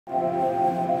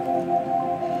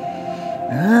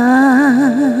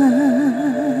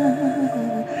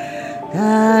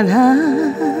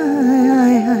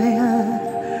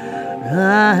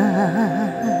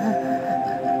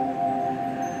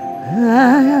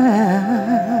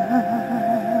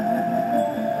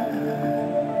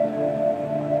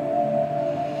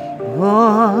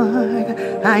Lord,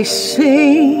 I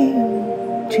sing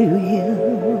to you.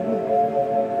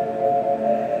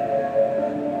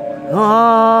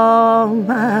 All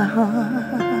my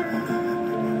heart,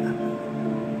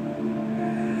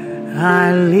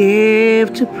 I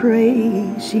live to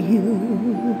praise you.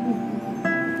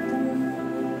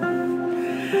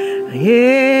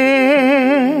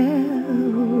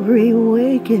 Every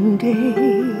waking day,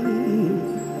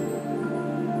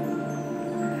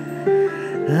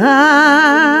 I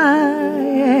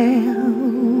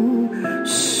am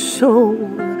so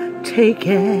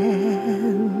taken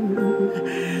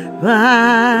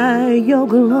by your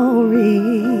glory.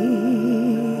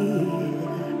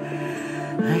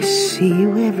 I see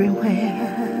you everywhere,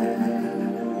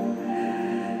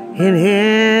 in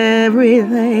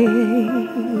everything.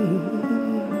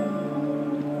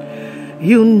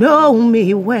 You know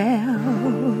me well.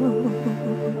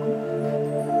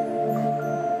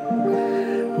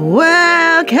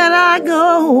 Where can I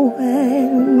go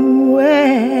and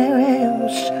where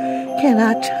else can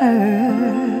I turn?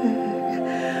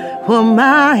 For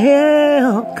my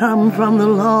help come from the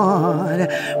Lord,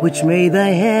 which made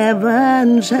the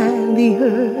heavens and the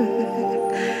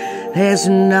earth. There's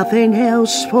nothing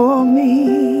else for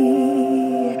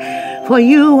me, for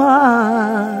you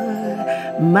are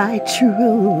my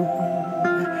truth.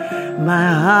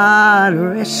 My heart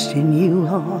rests in you,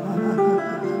 Lord.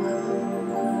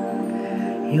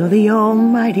 You're the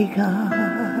Almighty God.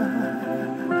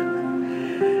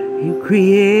 You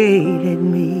created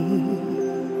me.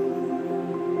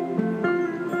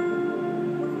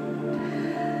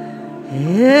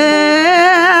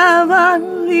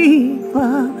 Heavenly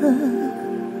Father,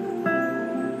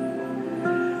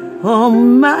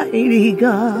 Almighty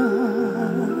God,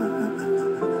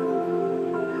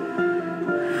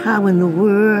 how in the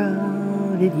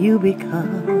world did you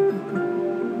become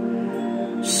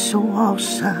so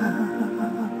awesome?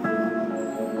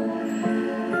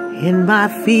 In my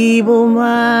feeble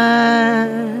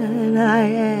mind,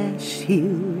 I ask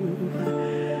you,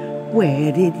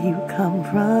 where did you come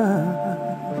from?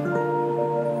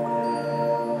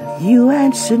 You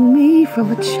answered me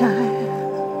from a child.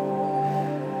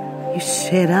 You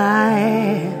said, I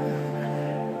am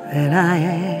that I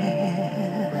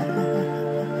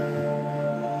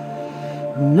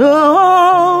am.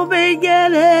 No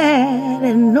beginning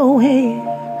and no end,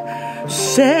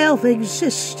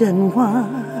 self-existent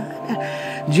one.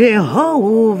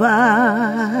 Jehovah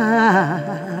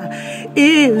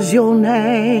is your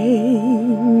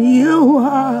name. You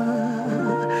are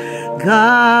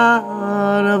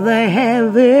God of the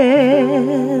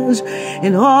heavens,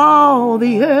 and all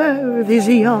the earth is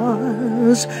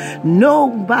yours.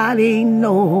 Nobody,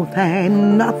 no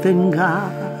thing, nothing,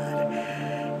 God,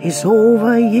 is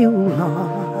over you,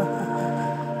 Lord.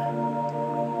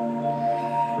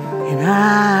 And I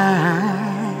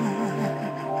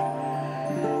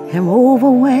am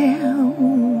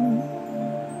overwhelmed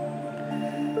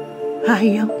by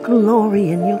your glory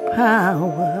and your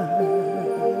power.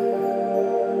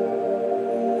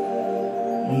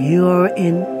 You're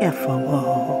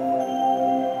ineffable,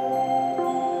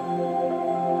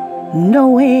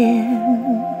 no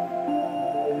end,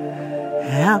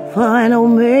 Alpha and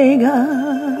Omega,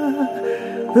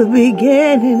 the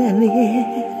beginning and the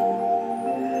end.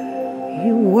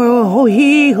 You were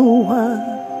he who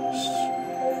was,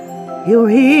 you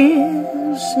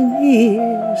is and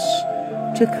is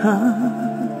to come.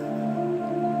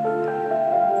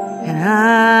 And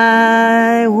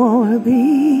I want to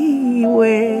be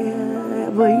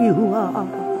wherever you are.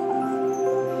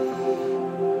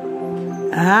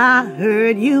 I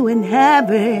heard you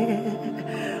inhabit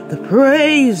the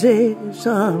praises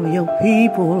of your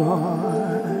people,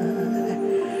 Lord.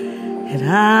 And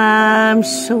I'm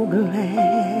so glad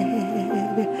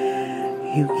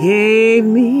you gave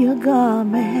me a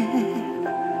garment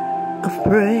of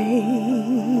praise.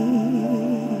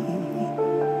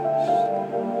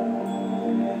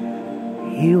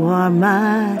 You are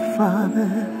my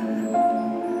Father.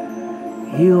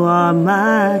 You are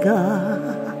my God.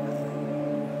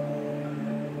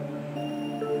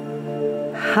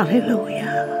 Hallelujah.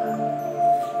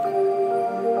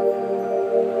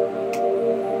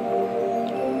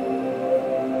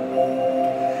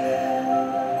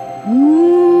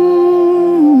 Mm-hmm.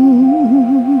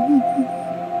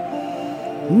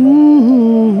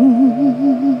 Mm-hmm.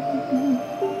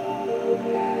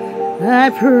 I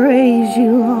praise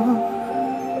you, Lord.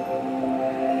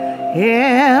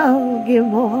 El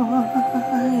Gibor,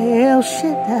 El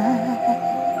Shaddai,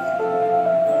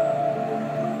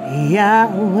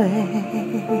 Yahweh,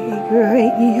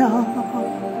 great Yah.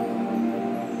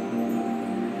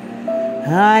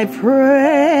 I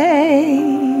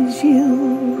praise you,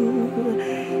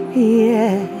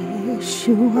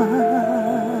 Yeshua,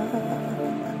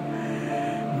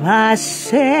 my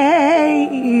Savior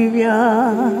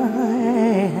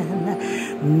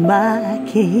and my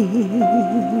King.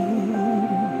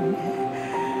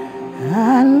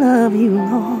 I love you,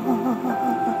 Lord.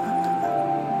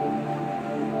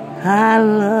 I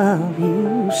love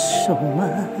you so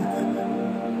much.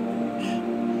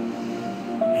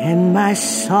 And my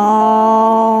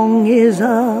song is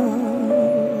of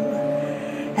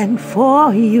and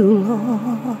for you,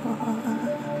 Lord.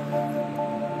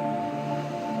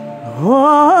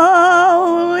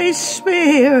 Holy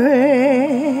Spirit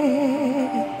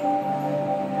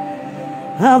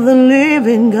of the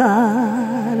living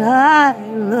God, I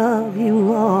love you,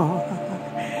 Lord.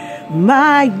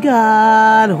 My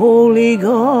God, Holy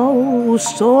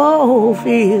Ghost, oh,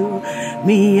 fill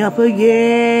me up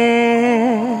again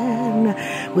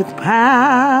with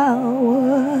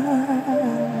power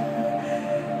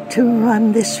to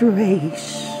run this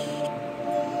race,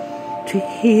 to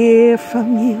hear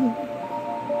from you,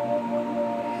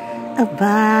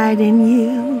 abide in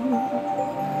you,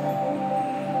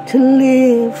 to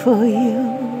live for you.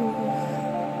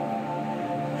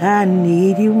 I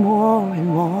need you more and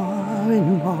more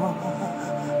and more.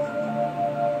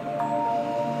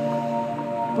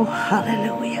 Oh,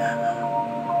 hallelujah.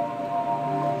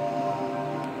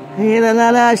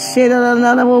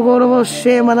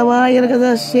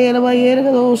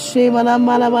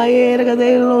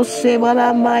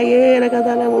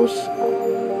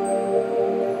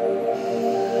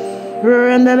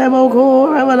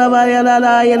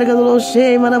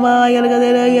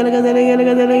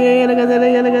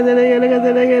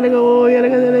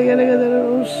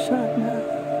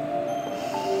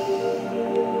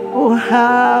 Oh,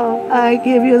 how I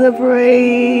give you the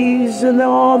praise and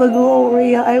all the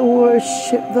glory. I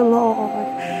worship the Lord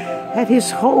at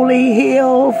his holy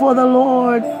hill, for the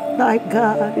Lord thy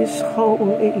God is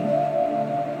holy.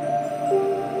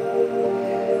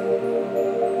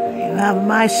 You have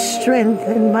my strength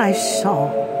and my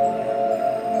song.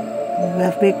 You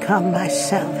have become my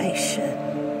salvation.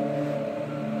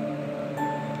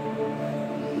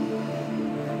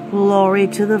 Glory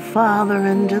to the Father,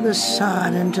 and to the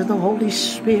Son, and to the Holy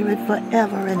Spirit,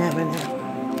 forever and ever and ever.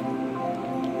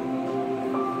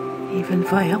 Even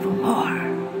forevermore.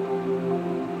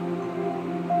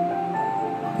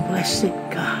 Blessed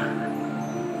God,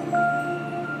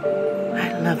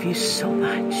 I love you so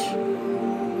much.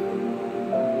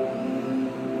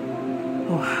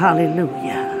 Oh,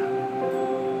 hallelujah.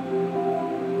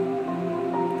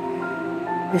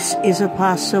 This is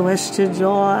Apostle Esther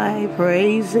Joy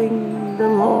praising the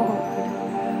Lord,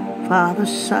 Father,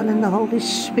 Son, and the Holy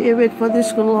Spirit for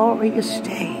this glorious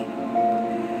day.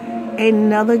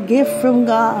 Another gift from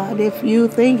God. If you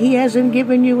think he hasn't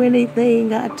given you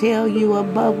anything, I tell you,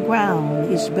 above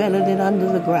ground is better than under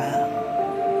the ground.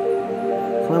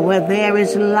 For where there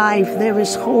is life, there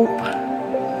is hope,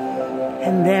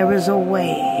 and there is a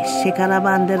way.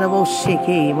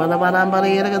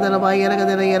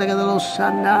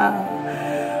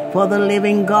 For the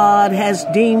living God has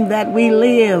deemed that we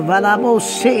live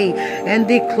and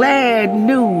declared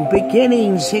new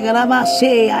beginnings.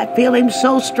 I feel him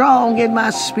so strong in my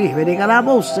spirit.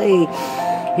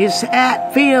 He's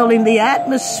filling the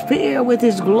atmosphere with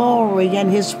his glory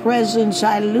and his presence.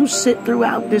 I loose it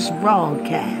throughout this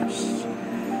broadcast.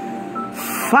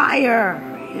 Fire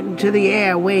into the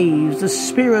airwaves, the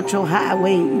spiritual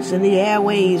highways and the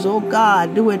airways. Oh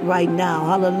God, do it right now.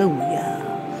 Hallelujah.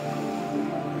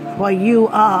 For you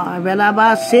are with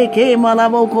us,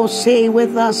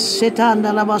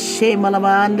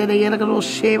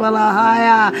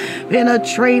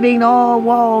 penetrating all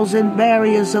walls and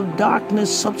barriers of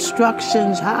darkness,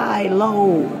 obstructions, high,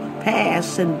 low,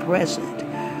 past and present.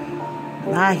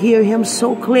 I hear him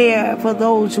so clear for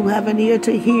those who have an ear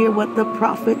to hear what the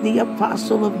prophet, the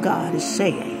apostle of God is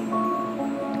saying.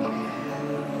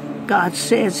 God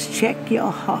says, check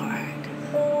your heart.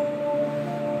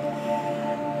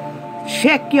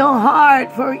 Check your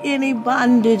heart for any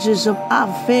bondages of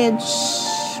offense,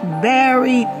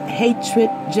 buried hatred,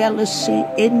 jealousy,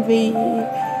 envy,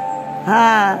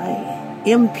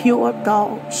 impure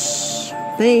thoughts,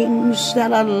 things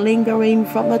that are lingering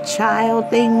from a child.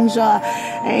 Things are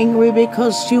angry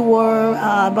because you were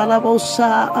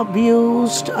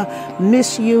abused,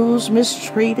 misused,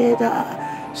 mistreated.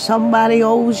 Somebody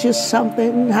owes you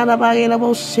something. Whatever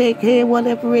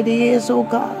it is, oh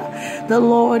God, the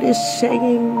Lord is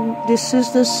saying this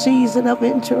is the season of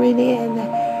entering in.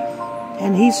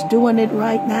 And he's doing it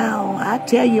right now. I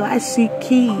tell you, I see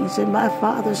keys in my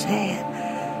Father's hand.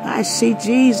 I see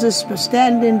Jesus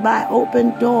standing by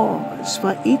open doors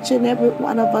for each and every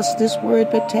one of us. This word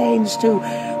pertains to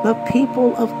the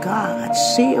people of God,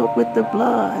 sealed with the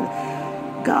blood.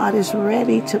 God is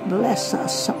ready to bless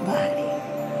us, somebody.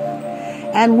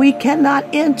 And we cannot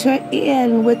enter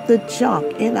in with the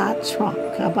junk in our trunk.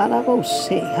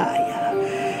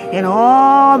 And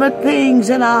all the things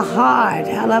in our heart,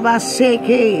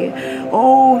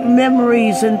 old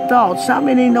memories and thoughts. How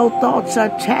many know thoughts are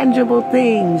tangible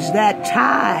things that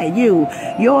tie you?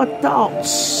 Your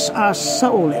thoughts are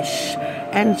soulish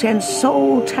and can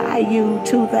soul tie you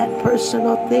to that person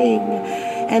or thing.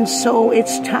 And so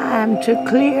it's time to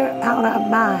clear out our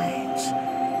minds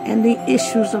and the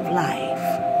issues of life.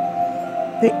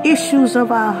 The issues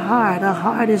of our heart. Our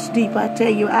heart is deep. I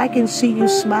tell you, I can see you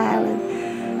smiling.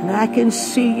 And I can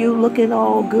see you looking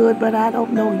all good, but I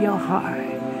don't know your heart.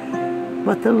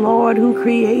 But the Lord who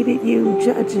created you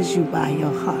judges you by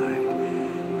your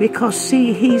heart. Because,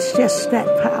 see, he's just that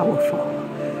powerful.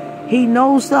 He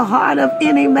knows the heart of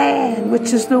any man,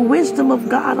 which is the wisdom of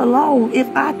God alone. If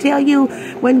I tell you,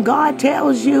 when God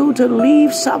tells you to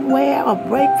leave somewhere or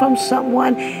break from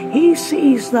someone, he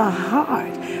sees the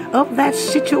heart of that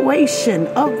situation,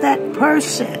 of that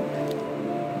person.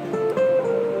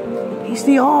 He's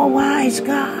the all-wise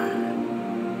God.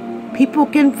 People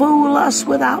can fool us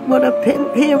with outward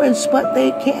appearance, but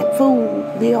they can't fool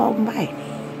the Almighty.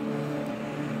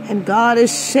 And God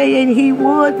is saying he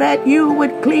would that you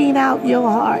would clean out your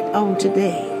heart on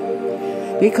today.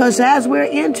 Because as we're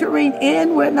entering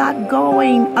in, we're not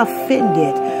going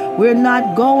offended. We're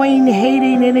not going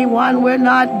hating anyone. We're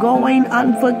not going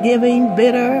unforgiving,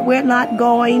 bitter. We're not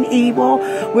going evil.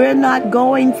 We're not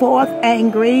going forth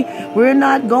angry. We're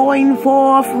not going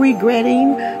forth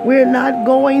regretting. We're not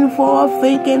going forth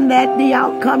thinking that the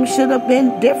outcome should have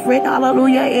been different.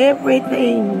 Hallelujah.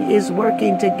 Everything is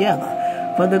working together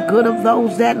for the good of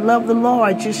those that love the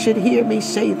Lord. You should hear me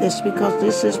say this because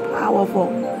this is powerful.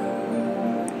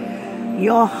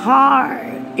 Your heart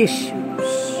issues.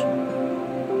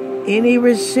 Any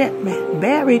resentment,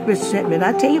 buried resentment.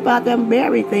 I tell you about them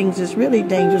buried things is really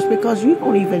dangerous because you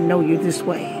don't even know you're this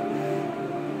way.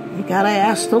 You got to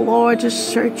ask the Lord to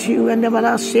search you and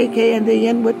the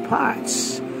inward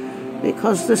parts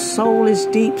because the soul is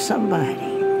deep, somebody.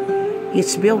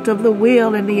 It's built of the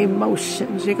will and the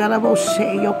emotions. You got to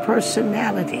say your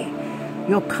personality,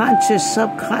 your conscious,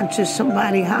 subconscious,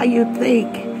 somebody, how you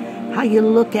think, how you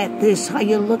look at this, how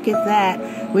you look at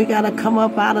that. We got to come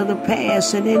up out of the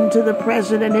past and into the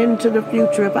present and into the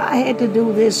future. If I had to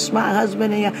do this, my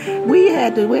husband and we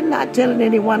had to. We're not telling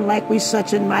anyone like we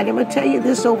such and mighty. I'm going to tell you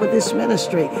this over this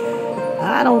ministry.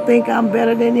 I don't think I'm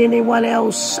better than anyone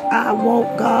else. I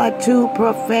want God to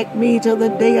perfect me till the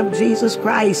day of Jesus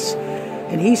Christ.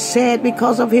 And he said,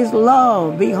 because of his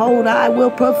love, behold, I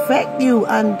will perfect you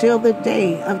until the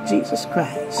day of Jesus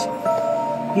Christ.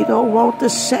 You don't want the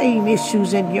same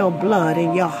issues in your blood,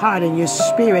 in your heart, in your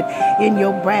spirit, in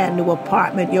your brand new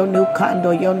apartment, your new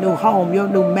condo, your new home, your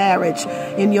new marriage,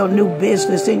 in your new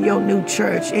business, in your new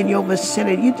church, in your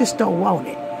vicinity. You just don't want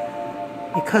it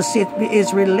because it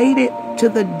is related to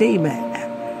the demon.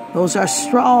 Those are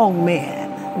strong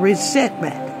men,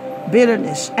 resentment,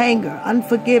 bitterness, anger,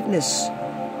 unforgiveness.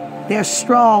 They're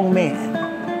strong men.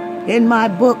 In my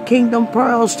book, Kingdom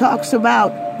Pearls talks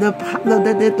about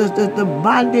the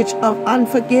bondage of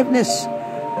unforgiveness.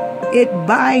 It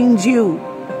binds you.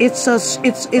 It's a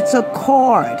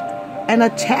cord, an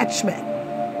attachment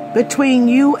between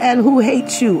you and who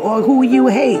hates you or who you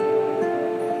hate.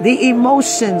 The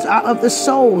emotions are of the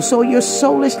soul, so you're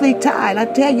soulishly tied. I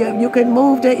tell you, you can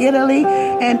move to Italy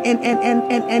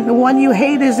and the one you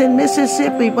hate is in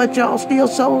Mississippi, but you're still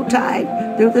soul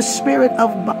tied through the spirit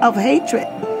of hatred.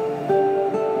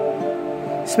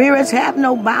 Spirits have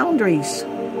no boundaries.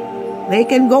 They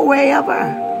can go wherever.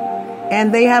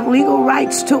 And they have legal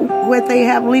rights to what they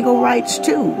have legal rights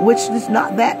to, which is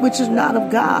not that which is not of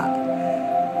God.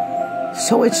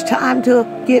 So it's time to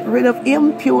get rid of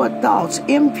impure thoughts,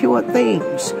 impure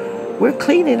things. We're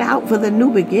cleaning out for the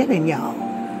new beginning, y'all.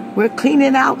 We're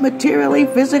cleaning out materially,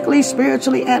 physically,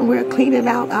 spiritually, and we're cleaning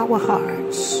out our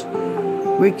hearts.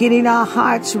 We're getting our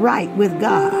hearts right with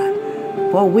God.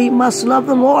 For we must love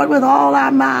the Lord with all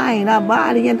our mind, our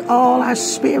body, and all our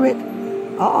spirit,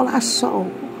 all our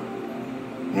soul.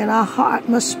 And our heart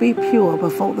must be pure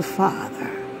before the Father.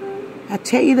 I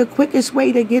tell you, the quickest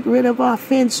way to get rid of our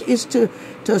offense is to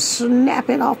snap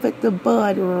it off at the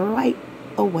bud right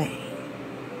away.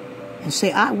 And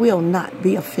say, I will not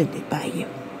be offended by you.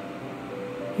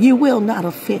 You will not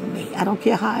offend me. I don't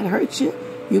care how it hurts you.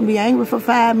 You can be angry for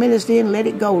 5 minutes, then let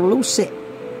it go. Loose it.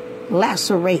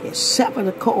 Lacerate it. Sever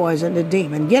the cords and the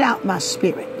demon. Get out my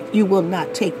spirit. You will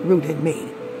not take root in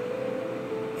me.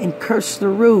 And curse the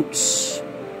roots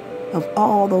of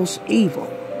all those evil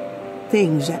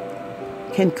things that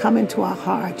can come into our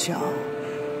hearts, y'all,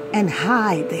 and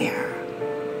hide there,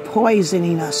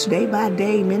 poisoning us day by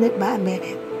day, minute by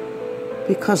minute,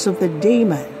 because of the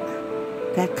demon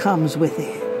that comes with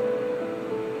it.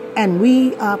 And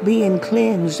we are being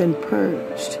cleansed and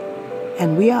purged,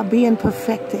 and we are being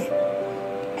perfected.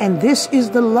 And this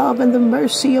is the love and the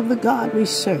mercy of the God we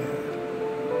serve,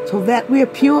 so that we're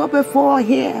pure before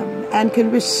Him and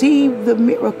can receive the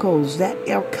miracles that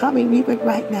are coming even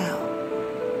right now.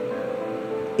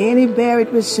 Any buried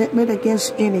resentment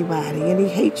against anybody, any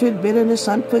hatred, bitterness,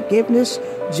 unforgiveness,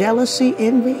 jealousy,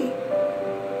 envy,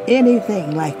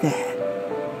 anything like that,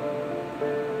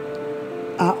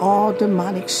 are all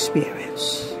demonic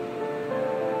spirits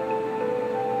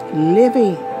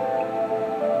living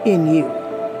in you.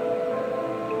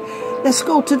 Let's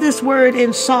go to this word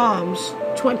in Psalms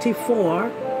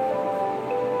 24.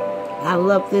 I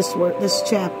love this word, this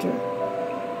chapter.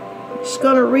 I'm just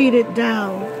going to read it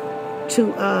down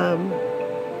to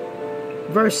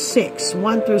verse 6,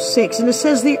 1 through 6. And it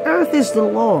says, the earth is the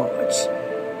Lord's,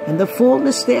 and the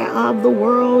fullness thereof, the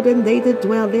world, and they that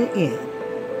dwell therein.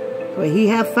 For He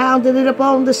hath founded it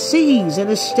upon the seas, and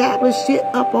established it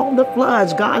upon the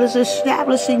floods. God is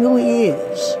establishing who He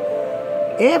is.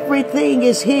 Everything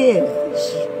is His.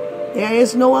 There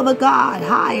is no other God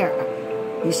higher.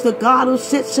 He's the God who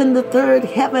sits in the third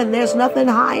heaven. There's nothing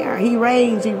higher. He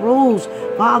reigns, He rules.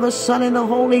 Father, Son, and the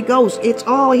Holy Ghost. It's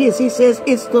all His. He says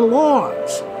it's the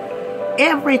Lord's.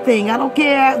 Everything. I don't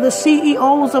care. The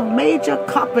CEOs of major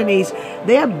companies,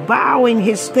 they're borrowing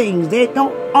His things. They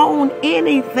don't own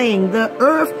anything. The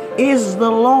earth is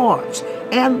the Lord's,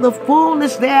 and the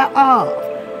fullness thereof.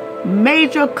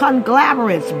 Major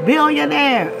conglomerates,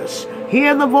 billionaires,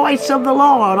 hear the voice of the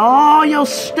Lord. All your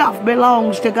stuff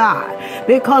belongs to God.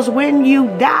 Because when you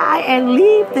die and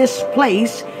leave this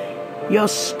place, your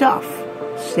stuff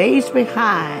stays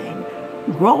behind,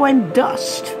 growing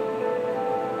dust.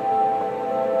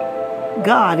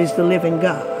 God is the living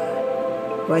God.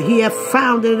 For He hath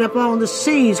founded it upon the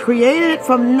seas, created it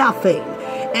from nothing,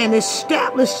 and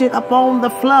established it upon the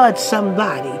flood.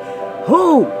 Somebody,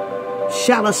 who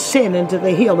shall ascend into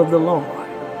the hill of the Lord?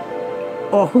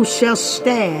 Or who shall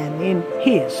stand in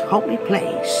His holy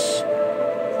place?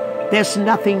 There's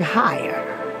nothing higher.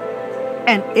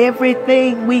 And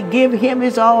everything we give Him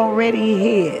is already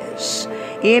His.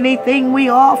 Anything we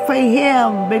offer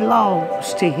Him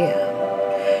belongs to Him.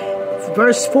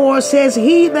 Verse 4 says,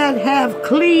 He that have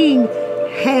clean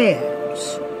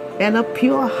hands and a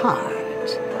pure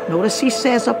heart. Notice He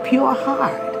says a pure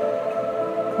heart.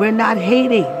 We're not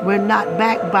hating. We're not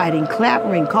backbiting,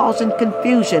 clamoring, causing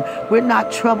confusion. We're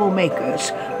not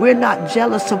troublemakers. We're not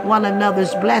jealous of one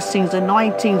another's blessings,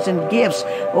 anointings, and gifts.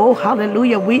 Oh,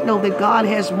 hallelujah. We know that God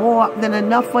has more than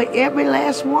enough for every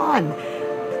last one.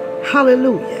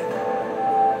 Hallelujah.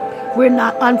 We're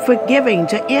not unforgiving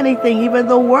to anything, even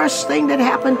the worst thing that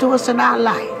happened to us in our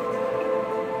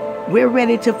life. We're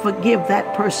ready to forgive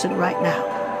that person right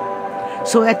now,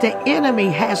 so that the enemy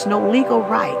has no legal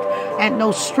right and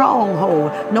no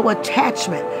stronghold, no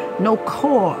attachment, no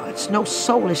cords, no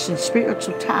soulish and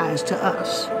spiritual ties to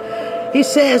us. He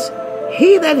says,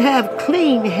 He that have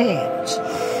clean hands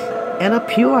and a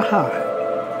pure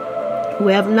heart, who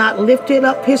have not lifted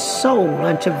up his soul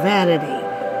unto vanity,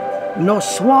 nor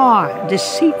sworn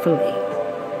deceitfully,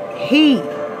 he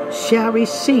shall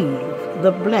receive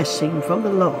the blessing from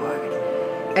the Lord,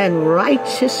 and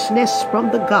righteousness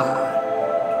from the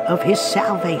God of his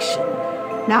salvation.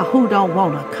 Now, who don't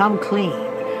want to come clean?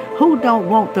 Who don't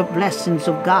want the blessings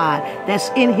of God that's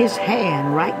in His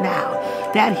hand right now,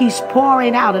 that He's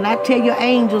pouring out? And I tell you,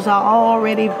 angels are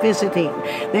already visiting.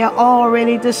 They're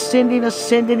already descending,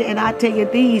 ascending. And I tell you,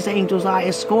 these angels are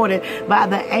escorted by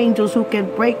the angels who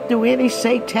can break through any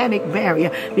satanic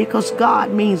barrier, because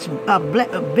God means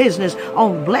business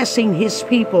on blessing His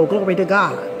people. Glory to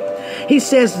God. He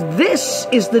says, this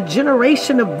is the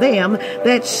generation of them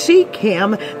that seek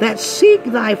Him, that seek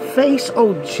thy face,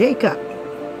 O Jacob.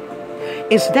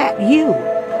 Is that you?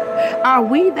 Are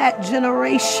we that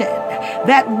generation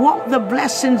that want the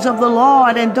blessings of the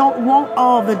Lord and don't want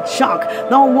all the junk,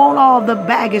 don't want all the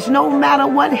baggage? No matter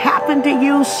what happened to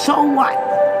you, so what?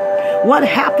 What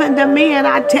happened to me? And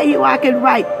I tell you, I could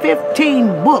write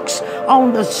 15 books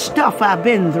on the stuff I've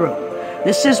been through.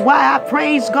 This is why I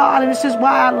praise God, and this is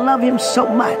why I love him so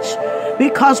much.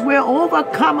 Because we're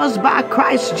overcomers by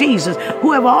Christ Jesus,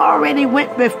 who have already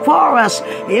went before us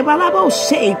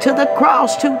to the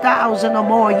cross 2,000 or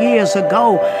more years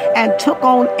ago and took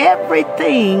on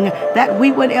everything that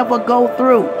we would ever go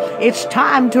through. It's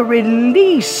time to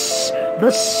release the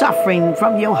suffering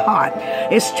from your heart.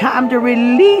 It's time to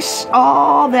release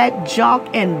all that junk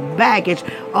and baggage,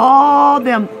 all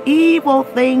them evil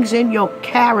things in your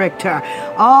character,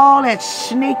 all that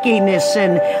sneakiness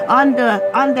and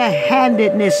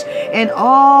underhandedness and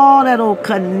all that old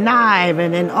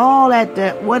conniving and all that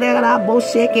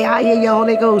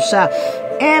Holy Ghost.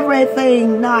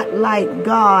 Everything not like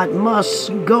God must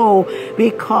go,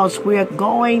 because we're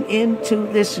going into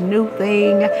this new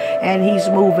thing, and he's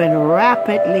moving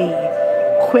rapidly,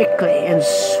 quickly, and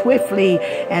swiftly,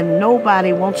 and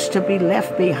nobody wants to be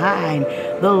left behind.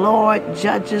 The Lord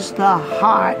judges the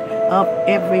heart of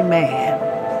every man.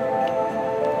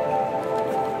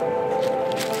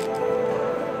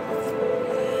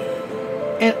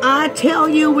 And I tell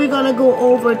you, we're going to go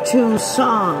over to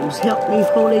Psalms. Help me,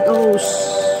 Holy Ghost.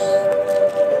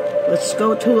 Let's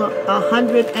go to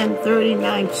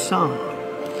 139th Psalm.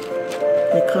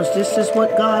 Because this is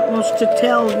what God wants to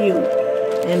tell you.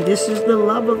 And this is the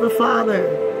love of the Father.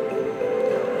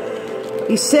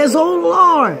 He says, O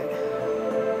Lord,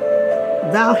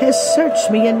 thou hast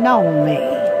searched me and known me.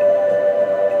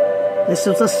 This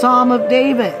is a Psalm of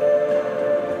David.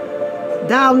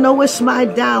 Thou knowest my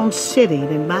down sitting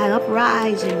and my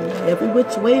uprising, every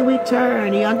which way we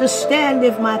turn. He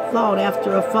understandeth my thought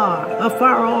after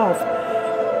afar off.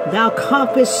 Thou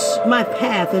compassest my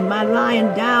path and my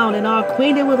lying down, and art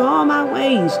acquainted with all my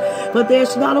ways. But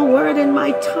there's not a word in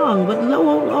my tongue, but lo,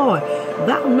 O Lord,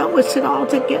 thou knowest it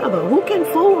altogether. Who can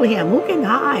fool him? Who can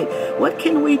hide? What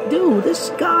can we do?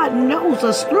 This God knows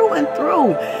us through and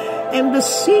through. And the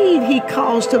seed he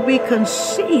caused to be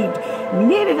conceived,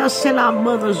 knitted us in our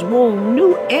mother's womb,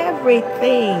 knew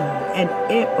everything. And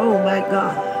oh my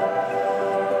God.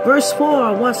 Verse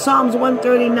 4, Psalms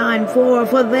 139:4,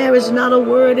 for there is not a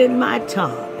word in my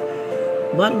tongue.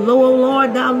 But lo, O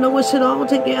Lord, thou knowest it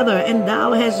altogether, and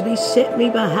thou hast beset me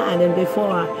behind and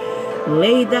before.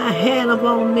 Lay thy hand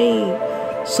upon me.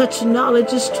 Such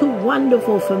knowledge is too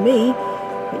wonderful for me.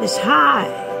 It is high.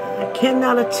 I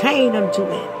cannot attain unto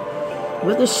it.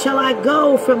 Whither shall I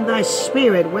go from thy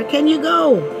spirit? Where can you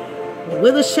go?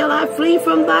 Whither shall I flee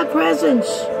from thy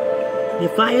presence?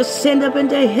 If I ascend up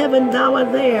into heaven, thou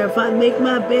art there. If I make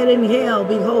my bed in hell,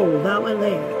 behold, thou art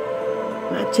there.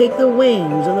 If I take the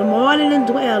wings of the morning and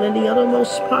dwell in the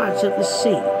uttermost parts of the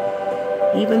sea,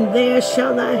 even there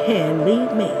shall thy hand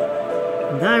lead me,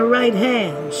 and thy right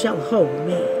hand shall hold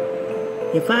me.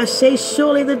 If I say,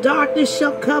 surely the darkness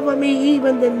shall cover me,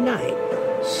 even the night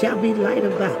shall be light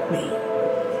about me.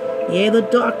 Yea, the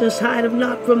darkness hideth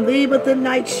not from thee, but the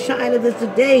night shineth as the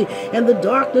day, and the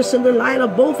darkness and the light are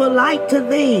both alike to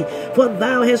thee. For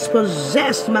thou hast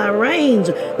possessed my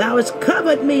reins, thou hast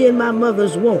covered me in my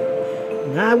mother's womb.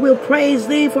 And I will praise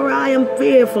thee, for I am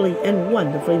fearfully and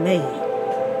wonderfully made.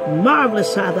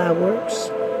 Marvelous are thy works,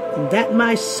 and that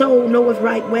my soul knoweth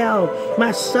right well.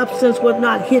 My substance was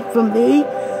not hid from thee,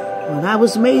 when I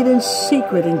was made in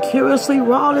secret and curiously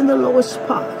wrought in the lowest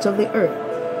parts of the earth.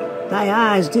 Thy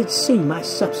eyes did see my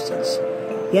substance,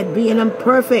 yet being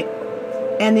imperfect,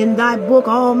 and in thy book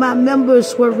all my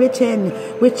members were written,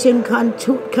 which in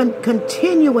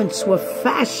continuance were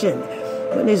fashioned,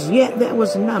 when as yet there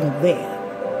was none of them.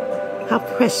 How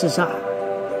precious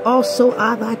also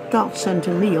are thy thoughts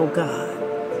unto me, O God,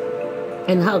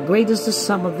 and how great is the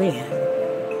sum of them.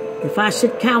 If I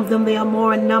should count them, they are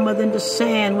more in number than the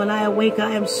sand. When I awake,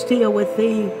 I am still with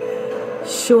thee.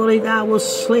 Surely thou wilt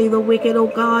slay the wicked, O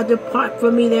God. Depart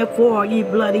from me, therefore, ye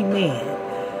bloody men.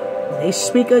 They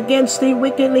speak against thee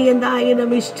wickedly, and thy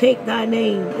enemies take thy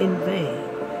name in vain.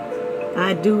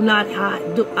 I do not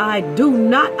hate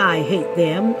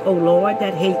them, O Lord,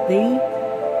 that hate thee,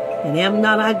 and am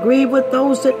not I grieved with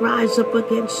those that rise up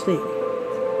against thee.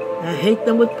 I hate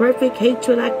them with perfect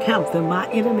hatred. I count them my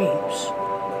enemies.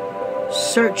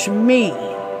 Search me.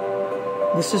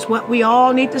 This is what we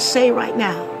all need to say right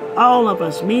now. All of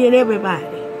us, me and everybody.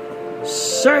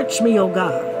 Search me, O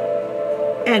God,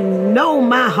 and know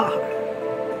my heart.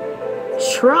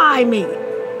 Try me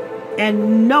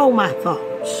and know my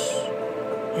thoughts,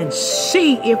 and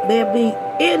see if there be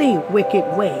any wicked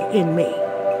way in me,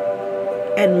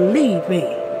 and lead me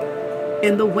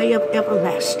in the way of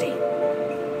everlasting,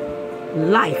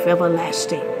 life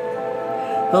everlasting.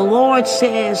 The Lord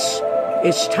says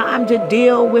it's time to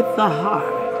deal with the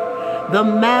heart. The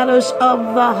matters of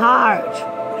the heart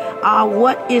are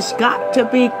what is got to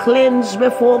be cleansed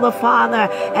before the Father,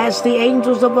 as the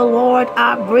angels of the Lord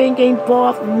are bringing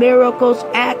forth miracles,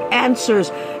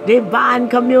 answers, divine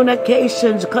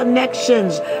communications,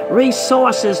 connections,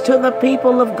 resources to the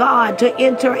people of God to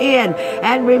enter in.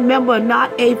 And remember,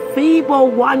 not a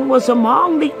feeble one was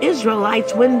among the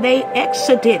Israelites when they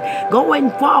exited,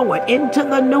 going forward into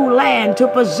the new land to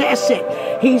possess it.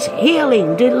 He's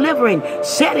healing, delivering,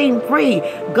 setting free.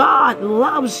 God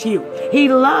loves you. He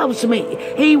loves me.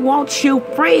 He wants you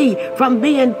free from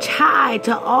being tied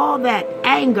to all that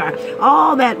anger,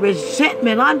 all that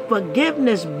resentment,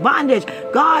 unforgiveness, bondage.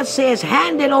 God says,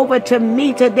 hand it over to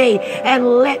me today and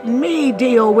let me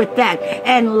deal with that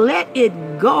and let it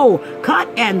go. Cut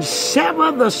and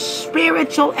sever the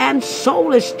spiritual and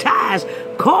soulish ties,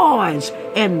 cords,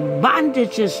 and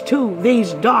bondages to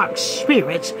these dark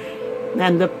spirits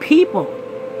and the people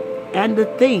and the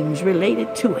things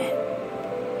related to it.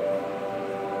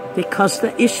 Because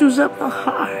the issues of the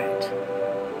heart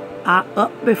are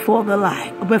up before the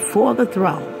light, before the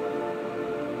throne.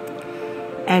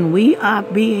 And we are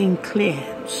being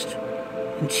cleansed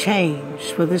and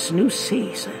changed for this new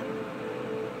season.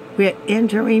 We're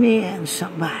entering in,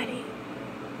 somebody.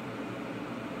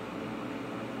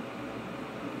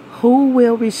 Who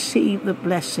will receive the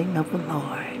blessing of the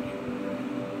Lord?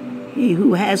 He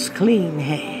who has clean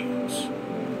hands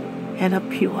and a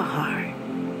pure heart.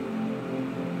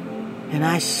 And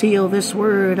I seal this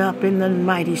word up in the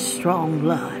mighty strong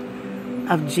blood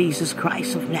of Jesus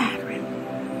Christ of Nazareth.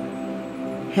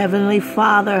 Heavenly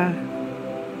Father,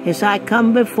 as I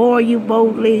come before you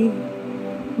boldly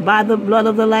by the blood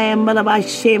of the Lamb,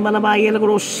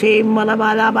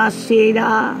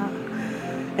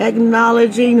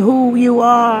 acknowledging who you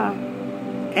are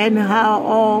and how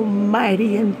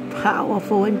almighty and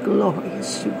powerful and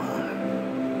glorious you are.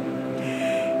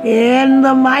 In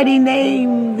the mighty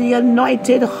name, the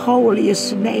anointed,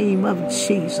 holiest name of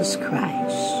Jesus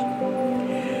Christ,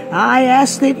 I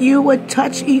ask that you would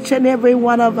touch each and every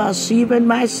one of us, even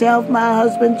myself, my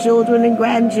husband, children, and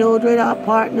grandchildren, our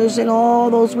partners, and all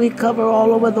those we cover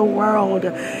all over the world.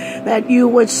 That you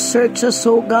would search us,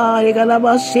 oh God,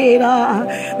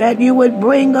 that you would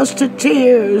bring us to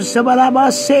tears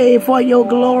for your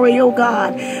glory, oh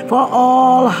God, for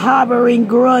all harboring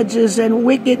grudges and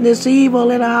wickedness, evil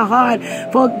in our heart.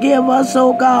 Forgive us,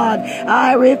 oh God.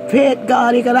 I repent,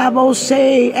 God, and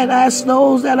ask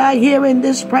those that are hearing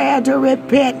this prayer to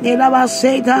repent.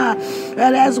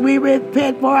 And as we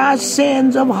repent for our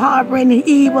sins of harboring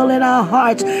evil in our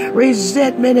hearts,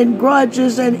 resentment and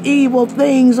grudges and evil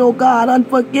things, oh God,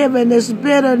 unforgiveness,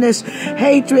 bitterness,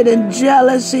 hatred and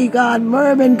jealousy, God,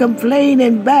 murmuring,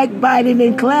 complaining, backbiting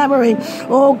and clamoring,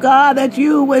 oh God, that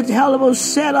you would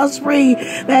set us free,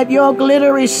 that your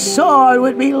glittery sword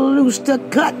would be loosed to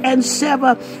cut and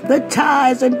sever the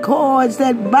ties and cords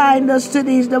that bind us to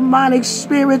these demonic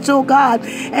spirits, oh God,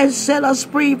 and set us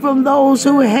free from those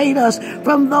who hate us,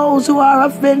 from those who are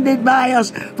offended by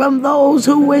us, from those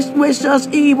who wish us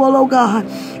evil, oh God,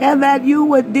 and that you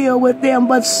would deal with them,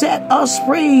 but set us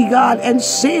free, God, and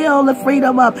seal the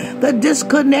freedom up, the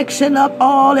disconnection up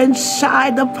all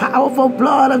inside the powerful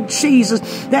blood of Jesus,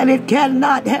 that it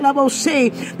cannot,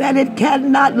 that it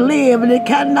cannot live and it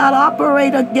cannot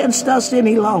operate against us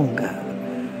any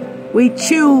longer. We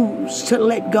choose to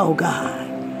let go, God.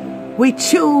 We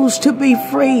choose to be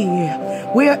free.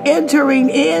 We're entering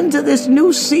into this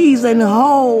new season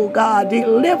whole, God,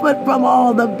 delivered from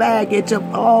all the baggage of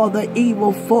all the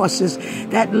evil forces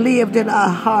that lived in our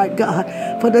heart, God,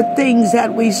 for the things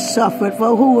that we suffered,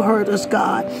 for who hurt us,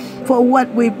 God, for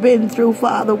what we've been through,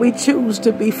 Father. We choose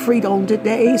to be freed on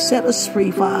today. Set us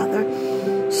free, Father.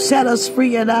 Set us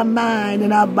free in our mind,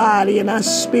 in our body, in our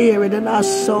spirit, in our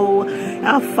soul,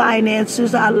 our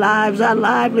finances, our lives, our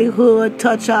livelihood.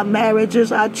 Touch our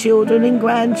marriages, our children and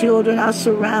grandchildren, our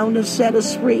surroundings. Set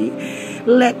us free.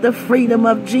 Let the freedom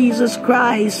of Jesus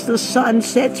Christ, the Son,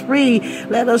 sets free.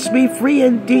 Let us be free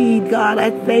indeed, God.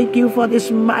 I thank you for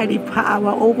this mighty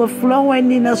power overflowing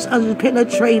in us,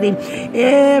 penetrating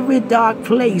every dark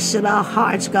place in our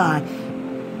hearts, God.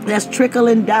 That's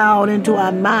trickling down into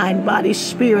our mind, body,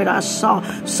 spirit, our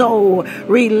soul,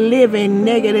 reliving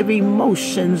negative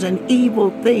emotions and evil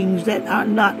things that are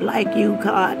not like you,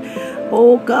 God.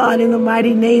 Oh God, in the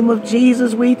mighty name of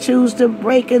Jesus, we choose to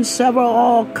break and sever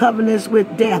all covenants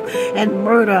with death and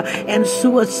murder and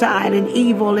suicide and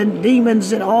evil and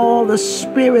demons and all the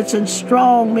spirits and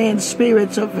strong men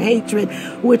spirits of hatred,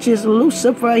 which is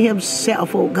Lucifer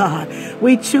himself, oh God.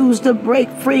 We choose to break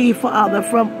free, Father,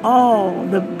 from all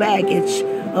the baggage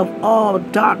of all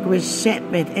dark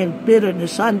resentment and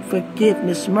bitterness,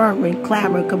 unforgiveness, murmuring,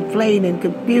 clamor, complaining,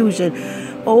 confusion,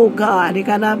 oh God,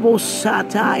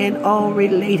 and all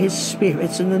related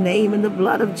spirits in the name and the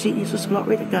blood of Jesus.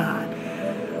 Glory to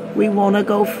God. We want to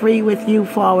go free with you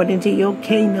forward into your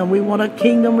kingdom. We want a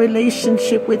kingdom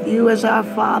relationship with you as our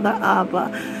Father,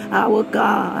 Abba, our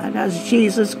God, as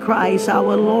Jesus Christ,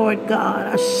 our Lord God,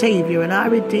 our Savior and our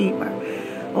Redeemer.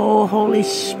 Oh, Holy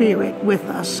Spirit with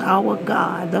us, our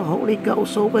God, the Holy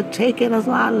Ghost overtaking us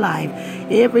our life,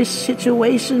 every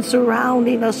situation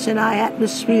surrounding us in our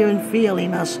atmosphere and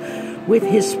filling us with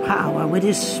his power, with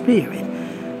his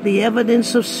spirit, the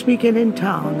evidence of speaking in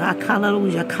tongue.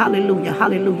 Hallelujah, hallelujah,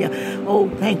 hallelujah. Oh,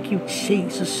 thank you,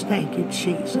 Jesus. Thank you,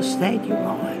 Jesus. Thank you,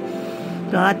 Lord.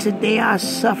 God, today our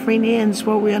suffering ends,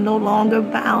 for we are no longer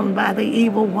bound by the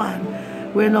evil one.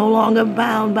 We're no longer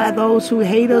bound by those who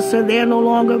hate us, and they're no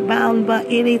longer bound by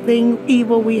anything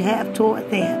evil we have toward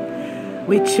them.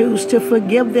 We choose to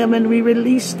forgive them, and we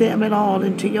release them and all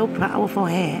into your powerful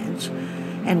hands.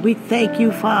 And we thank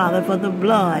you, Father, for the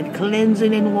blood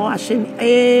cleansing and washing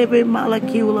every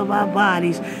molecule of our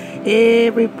bodies,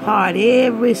 every part,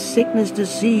 every sickness,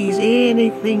 disease,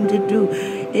 anything to do,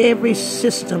 every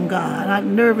system, God, our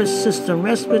nervous system,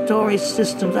 respiratory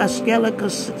systems, our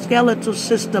skeletal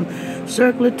system,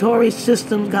 circulatory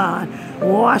system, God,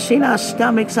 washing our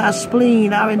stomachs, our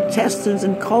spleen, our intestines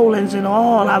and colons and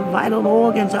all our vital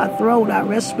organs, our throat, our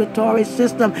respiratory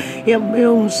system,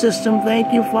 immune system.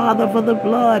 Thank you, Father, for the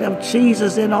blood of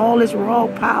Jesus in all its raw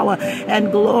power and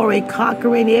glory,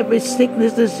 conquering every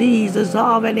sickness, disease,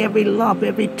 dissolving every lump,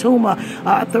 every tumor,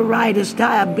 arthritis,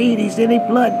 diabetes, any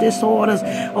blood disorders.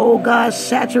 Oh God,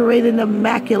 saturating the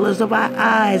maculas of our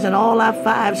eyes and all our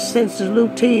five senses,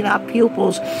 lutein, our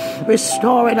pupils,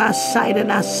 restoring our sight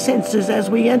and our senses as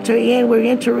we enter in. We're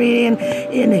entering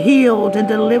in healed and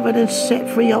delivered and set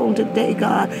free on today,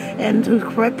 God. And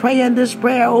to pray in this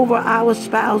prayer over our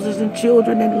spouses and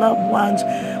children and loved ones.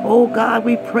 Oh God,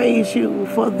 we praise you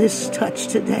for this touch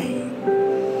today,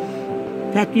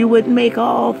 that you would make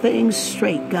all things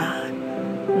straight, God.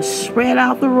 Spread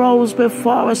out the roads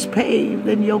before us, paved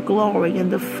in your glory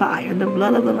and the fire and the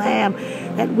blood of the Lamb,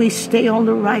 that we stay on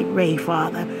the right way,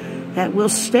 Father, that we'll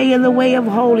stay in the way of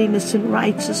holiness and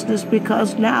righteousness,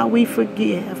 because now we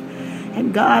forgive.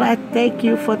 And God, I thank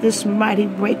you for this mighty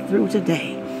breakthrough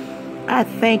today. I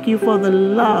thank you for the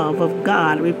love of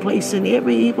God replacing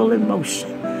every evil emotion.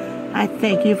 I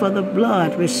thank you for the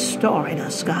blood restoring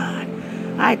us, God.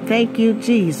 I thank you,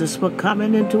 Jesus, for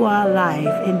coming into our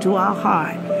life, into our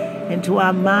heart, into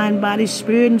our mind, body,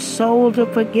 spirit, and soul, to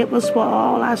forgive us for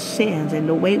all our sins and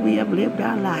the way we have lived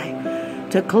our life,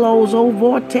 to close old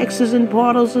vortexes and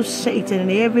portals of Satan,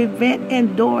 and every vent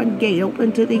and door and gate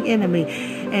open to the enemy,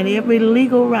 and every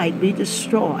legal right be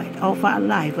destroyed off our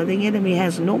life, for the enemy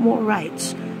has no more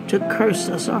rights to curse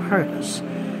us or hurt us.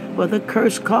 For the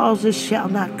curse causes shall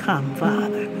not come,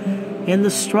 Father. In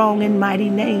the strong and mighty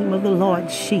name of the Lord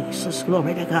Jesus,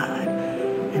 glory to God.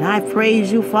 And I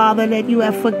praise you, Father, that you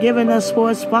have forgiven us, for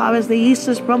as far as the east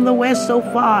is from the west, so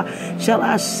far shall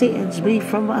our sins be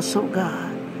from us, O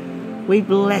God. We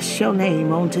bless your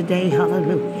name on today,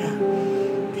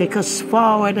 hallelujah. Take us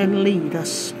forward and lead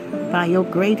us by your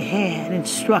great hand.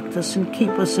 Instruct us and keep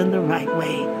us in the right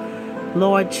way.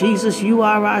 Lord Jesus, you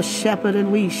are our shepherd,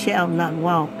 and we shall not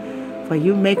want. For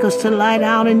you make us to lie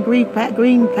down in green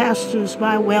pastures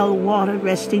by well-watered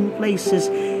resting places.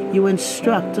 You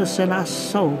instruct us in our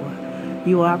soul.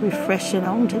 You are refreshing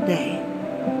on today.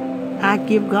 I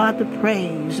give God the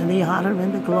praise and the honor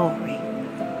and the glory.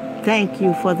 Thank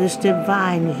you for this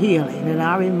divine healing in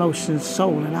our emotions,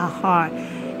 soul, and our heart.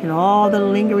 And all the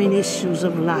lingering issues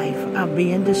of life are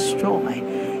being destroyed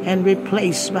and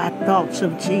replaced by thoughts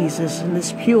of Jesus and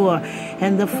this pure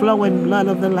and the flowing blood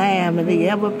of the Lamb and the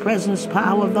ever-present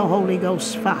power of the Holy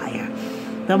Ghost fire.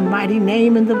 The mighty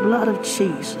name and the blood of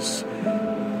Jesus.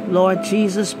 Lord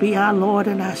Jesus, be our Lord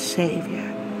and our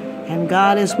Savior. And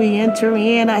God, as we enter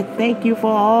in, I thank you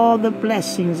for all the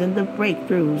blessings and the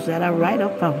breakthroughs that are right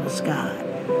upon us, God.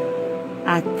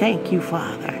 I thank you,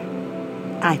 Father.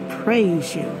 I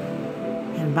praise you.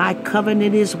 And my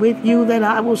covenant is with you, that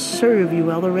I will serve you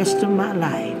all the rest of my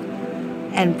life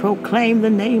and proclaim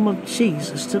the name of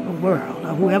Jesus to the world,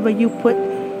 or whoever you put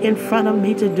in front of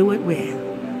me to do it with.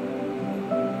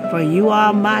 For you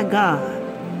are my God.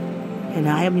 and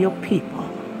I am your people,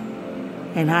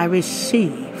 and I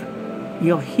receive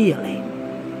your healing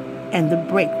and the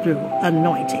breakthrough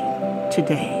anointing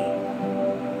today.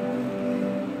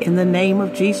 In the name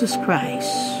of Jesus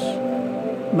Christ,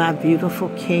 my beautiful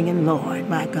King and Lord,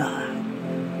 my God.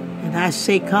 And I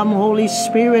say, come, Holy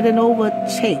Spirit, and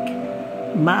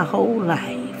overtake my whole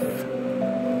life.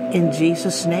 In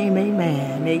Jesus' name,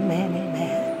 amen, amen,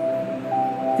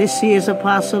 amen. This is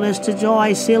Apostle Esther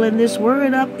Joy, sealing this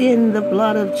word up in the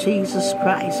blood of Jesus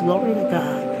Christ. Glory to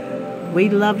God. We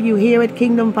love you here at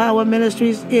Kingdom Power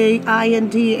Ministries, INDL.Church.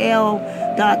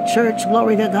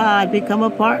 Glory to God. Become a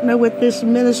partner with this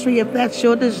ministry if that's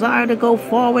your desire to go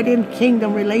forward in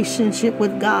kingdom relationship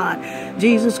with God.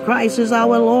 Jesus Christ is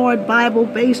our Lord,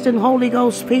 Bible-based and Holy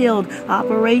Ghost-filled,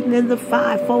 operating in the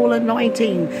fivefold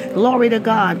anointing. Glory to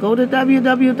God. Go to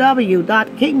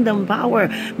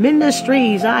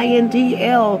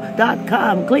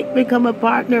www.kingdompowerministriesindl.com. Click Become a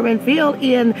Partner and fill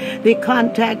in the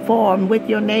contact form with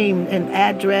your name and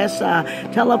address,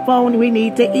 telephone. We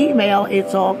need to email.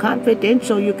 It's all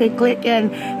confidential. You can click and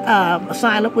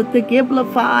sign up with the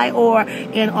Givelify,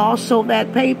 and also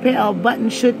that PayPal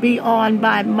button should be on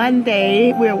by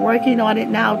Monday. We're working on it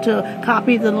now to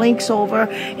copy the links over,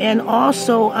 and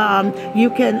also you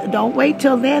can, don't wait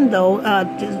till then though,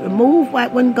 move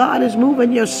when God is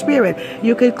moving your spirit.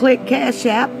 You can click Cash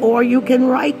App, or you can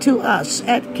write to us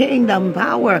at Kingdom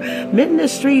Power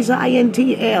Ministries,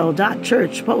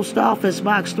 INTL.Church, Post Office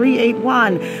Box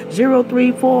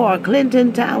 381034,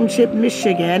 Clinton Township,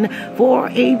 Michigan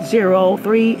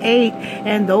 48038.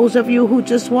 And those of you who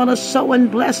just want to sow and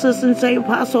bless us and say,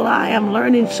 Apostle, I am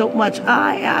learning so much.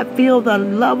 I feel the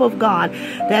love of God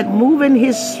that moving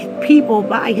his people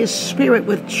by his spirit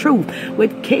with truth,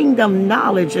 with kingdom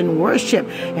knowledge and worship.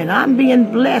 And I'm being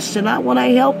blessed, and I want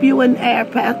to help you and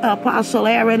Apostle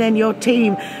Aaron and your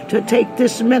team to take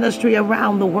this ministry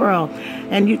around the world.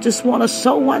 And you just want to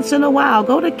sow once in a while,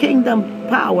 go to Kingdom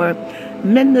Power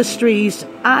Ministries,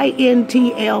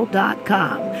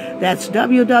 INTL.com. That's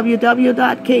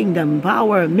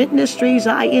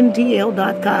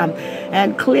www.kingdompowerministriesindl.com,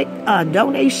 and click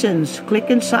donations.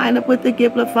 Click and sign up with the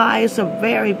Givelify. It's a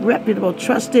very reputable,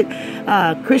 trusted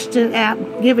Christian app,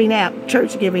 giving app,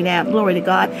 church giving app. Glory to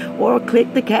God. Or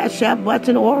click the Cash App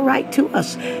button, or write to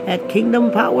us at Kingdom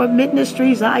Power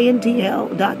Ministries,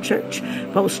 INTL.Church,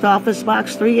 Post Office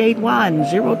Box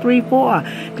 381034,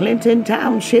 Clinton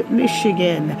Township,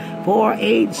 Michigan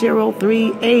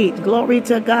 48038. Glory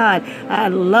to God. I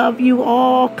love you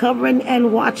all, covering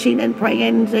and watching and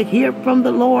praying to hear from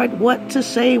the Lord what to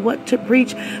say, what to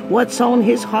preach, what's on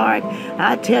his heart.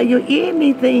 I tell you,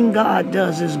 anything God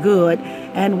does is good,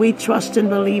 and we trust and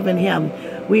believe in him.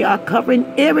 We are covering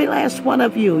every last one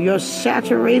of you. You're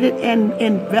saturated and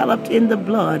enveloped in the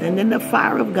blood and in the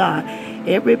fire of God.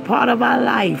 Every part of our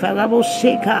life,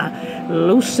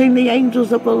 loosing the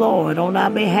angels of the Lord on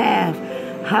our behalf.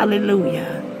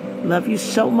 Hallelujah. Love you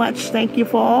so much. Thank you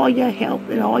for all your help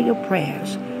and all your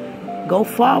prayers. Go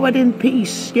forward in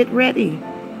peace. Get ready.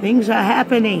 Things are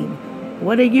happening.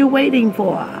 What are you waiting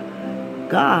for?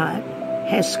 God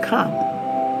has come.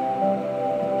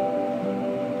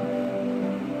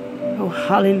 Oh,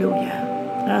 hallelujah.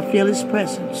 I feel his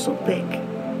presence so thick.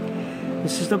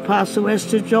 This is Apostle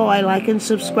Esther Joy. Like and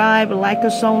subscribe. Like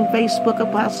us on Facebook,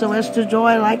 Apostle Esther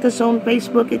Joy. Like us on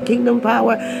Facebook at Kingdom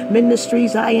Power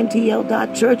Ministries,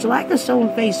 INTL.Church. Like us on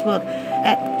Facebook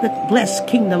at The Blessed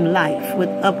Kingdom Life with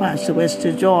Apostle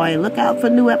Esther Joy. Look out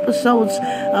for new episodes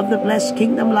of The Blessed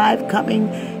Kingdom Life coming,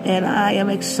 and I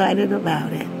am excited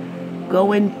about it.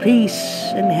 Go in peace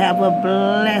and have a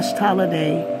blessed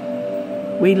holiday.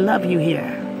 We love you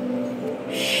here.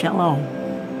 Shalom.